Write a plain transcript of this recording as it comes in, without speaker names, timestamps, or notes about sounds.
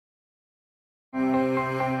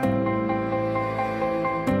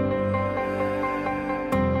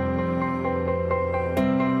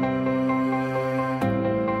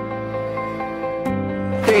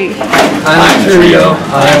Three. I'm Trio.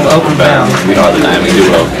 I am Upward Bound. We are the dynamic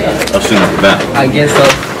duo of Soon Upward Bound. I guess so.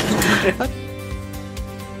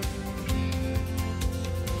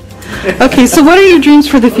 Okay, so what are your dreams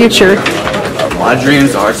for the future? My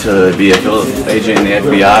dreams are to be a field agent in the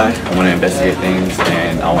FBI. I want to investigate things,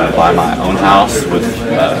 and I want to buy my own house with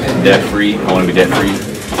debt-free. I want to be debt-free,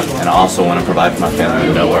 and I also want to provide for my family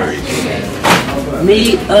with no worries.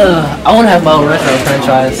 Me, I want to have my own restaurant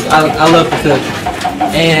franchise. I love to cook,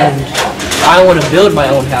 and I want to build my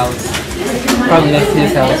own house, probably next to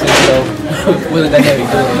his house, and so with a dynamic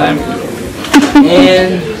duo.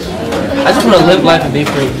 And I just want to live life and be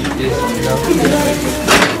free. Just, you know.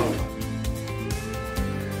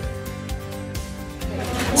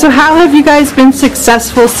 So how have you guys been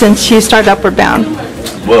successful since you started Upward Bound?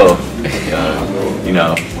 Well, you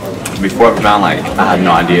know, before Upward Bound, like, I had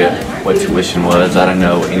no idea what tuition was. I didn't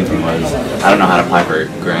know what anything was. I don't know how to apply for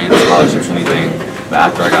grants, scholarships, or anything. But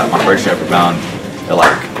after I got my first year at Upward Bound, it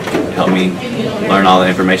like helped me learn all the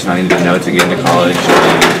information I needed to know to get into college.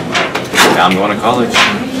 And now I'm going to college.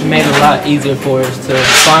 It made it a lot easier for us to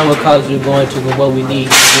find what college we're going to and what we need to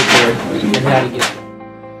get there and how to get there.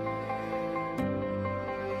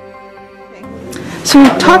 So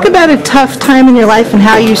talk about a tough time in your life and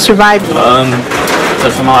how you survived. So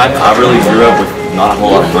somehow I really grew up with not a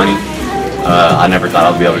whole lot of money. I never thought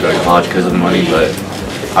I'd be able to go to college because of the money, but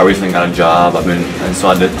I recently got a job. I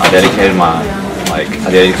dedicated my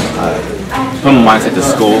put my mindset to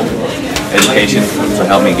school, education, to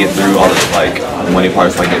help me get through all this the money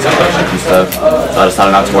parts, like get scholarships and stuff. So I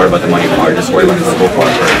decided not to worry about the money part, just worry about the school part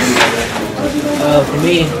first. For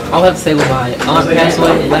me, I'll have to say with my aunt passed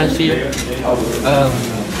away last year,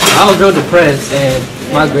 I was real depressed and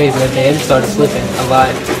my grades and everything just started slipping a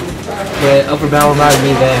lot. But Upward Bound reminded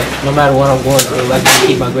me that no matter what I'm going through, I can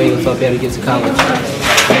keep my grades up, so I'll be able to get to college.